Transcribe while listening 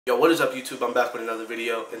Yo, what is up YouTube? I'm back with another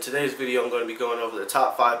video. In today's video, I'm going to be going over the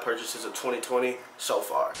top 5 purchases of 2020 so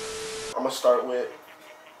far. I'm gonna start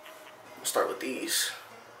with these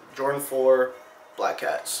Jordan 4 Black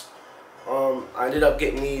Cats. I ended up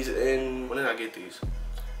getting these in, when did I get these?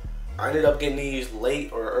 I ended up getting these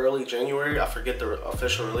late or early January. I forget the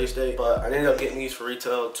official release date, but I ended up getting these for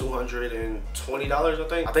retail $220, I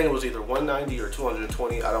think. I think it was either $190 or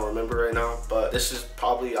 $220. I don't remember right now, but this is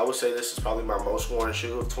probably, I would say this is probably my most worn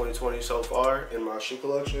shoe of 2020 so far in my shoe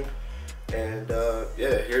collection. And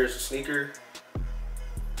yeah, here's the sneaker.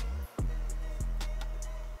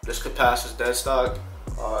 This could pass as dead stock,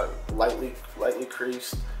 lightly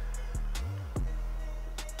creased.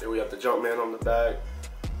 There we have the Jumpman on the back.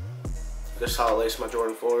 This is how I lace my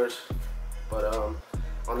Jordan 4s. But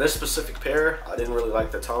on this specific pair, I didn't really like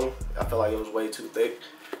the tongue. I felt like it was way too thick.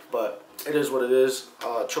 But it is what it is.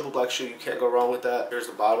 Triple black shoe, you can't go wrong with that. Here's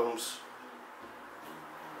the bottoms.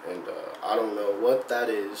 And I don't know what that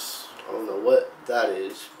is.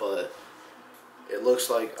 But it looks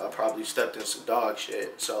like I probably stepped in some dog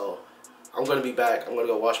shit. So I'm gonna be back. I'm gonna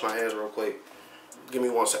go wash my hands real quick. Give me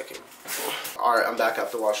 1 second. Alright, I'm back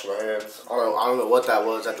after washing my hands. I don't know what that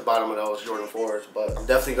was at the bottom of those Jordan 4s, but I'm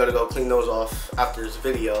definitely gonna go clean those off after this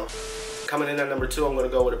video. Coming in at number 2, I'm gonna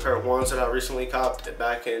go with a pair of ones that I recently copped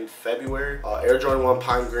back in February. Air Jordan 1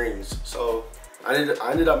 Pine Greens. So I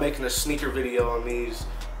ended up making a sneaker video on these,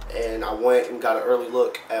 and I went and got an early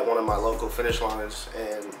look at one of my local finish lines,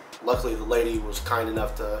 and luckily the lady was kind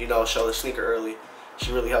enough to, you know, show the sneaker early.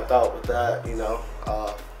 She really helped out with that, you know.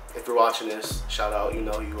 If you're watching this, shout out, you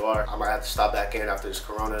know who you are. I might have to stop back in after this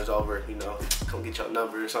corona is over, you know, come get your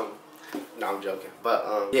number or something. No, I'm joking.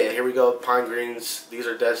 But yeah, here we go, Pine Greens. These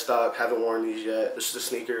are dead stock, haven't worn these yet. This is the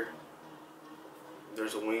sneaker.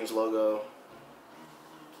 There's a Wings logo.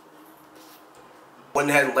 Went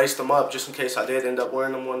ahead and laced them up just in case I did end up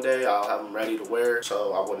wearing them one day. I'll have them ready to wear,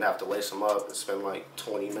 so I wouldn't have to lace them up and spend like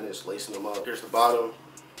 20 minutes lacing them up. Here's the bottom.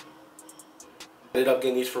 Ended up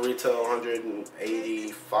getting these for retail $185,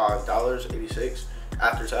 $86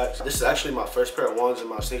 after tax. This is actually my first pair of ones in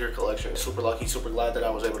my sneaker collection. Super lucky, super glad that I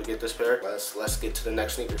was able to get this pair. Let's get to the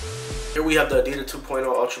next sneaker. Here we have the Adidas 2.0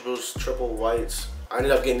 Ultra Boost Triple Whites. I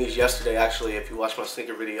ended up getting these yesterday actually, if you watched my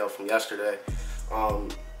sneaker video from yesterday.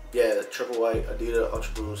 Yeah, triple white Adidas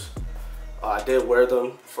Ultra Boost. I did wear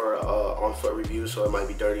them for on-foot review, so it might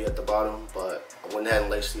be dirty at the bottom, but I went ahead and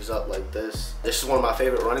laced these up like this. This is one of my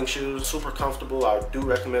favorite running shoes. Super comfortable. I do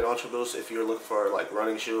recommend Ultra Boost if you're looking for like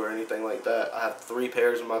running shoe or anything like that. I have 3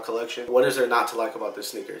 pairs in my collection. What is there not to like about this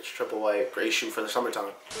sneaker? It's triple white, great shoe for the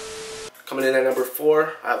summertime. Coming in at number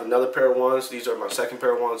 4, I have another pair of ones. These are my second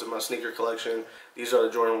pair of ones in my sneaker collection. These are the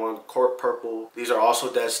Jordan 1 Court Purple. These are also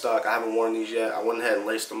dead stock. I haven't worn these yet. I went ahead and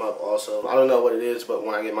laced them up also. I don't know what it is, but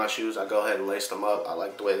when I get my shoes, I go ahead and lace them up. I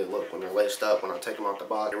like the way they look when they're laced up, when I take them out the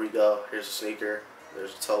box. Here we go. Here's the sneaker.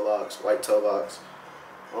 There's the toe box, white toe box.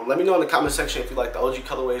 Let me know in the comment section if you like the OG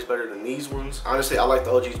colorways better than these ones. Honestly, I like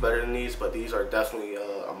the OGs better than these, but these are definitely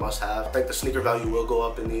a must-have. I think the sneaker value will go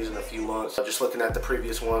up in these in a few months. Just looking at the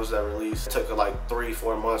previous ones that released, it took like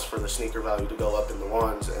 3-4 months for the sneaker value to go up in the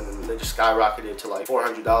ones, and then they just skyrocketed to like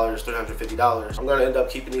 $400, $350. I'm gonna end up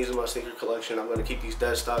keeping these in my sneaker collection. I'm gonna keep these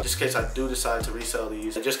dead stock just in case I do decide to resell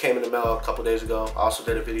these. It just came in the mail a couple days ago. I also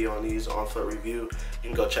did a video on these on foot review. You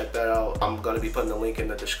can go check that out. I'm gonna be putting the link in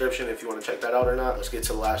the description if you want to check that out or not. Let's get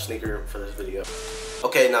to the last sneaker for this video.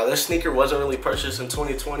 Okay, now this sneaker wasn't really purchased in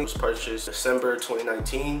 2020. It was purchased December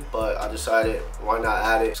 2019, but I decided why not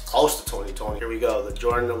add it? It's close to 2020. Here we go, the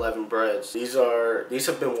Jordan 11 Breds. These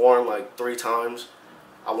have been worn like 3 times.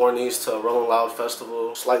 I worn these to a Rolling Loud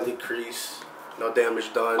festival, slightly creased, no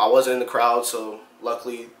damage done. I wasn't in the crowd, so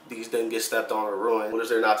luckily these didn't get stepped on or ruined. What is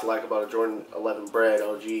there not to like about a Jordan 11 Bred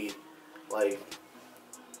OG? Like,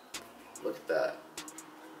 look at that.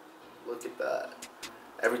 Look at that.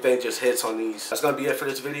 Everything just hits on these. That's gonna be it for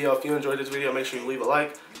this video. If you enjoyed this video, make sure you leave a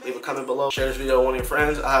like, leave a comment below, share this video with one of your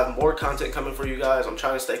friends. I have more content coming for you guys. I'm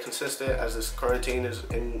trying to stay consistent as this quarantine is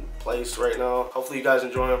in place right now. Hopefully you guys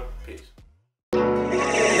enjoy them. Peace.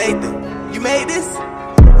 Nathan, you made this?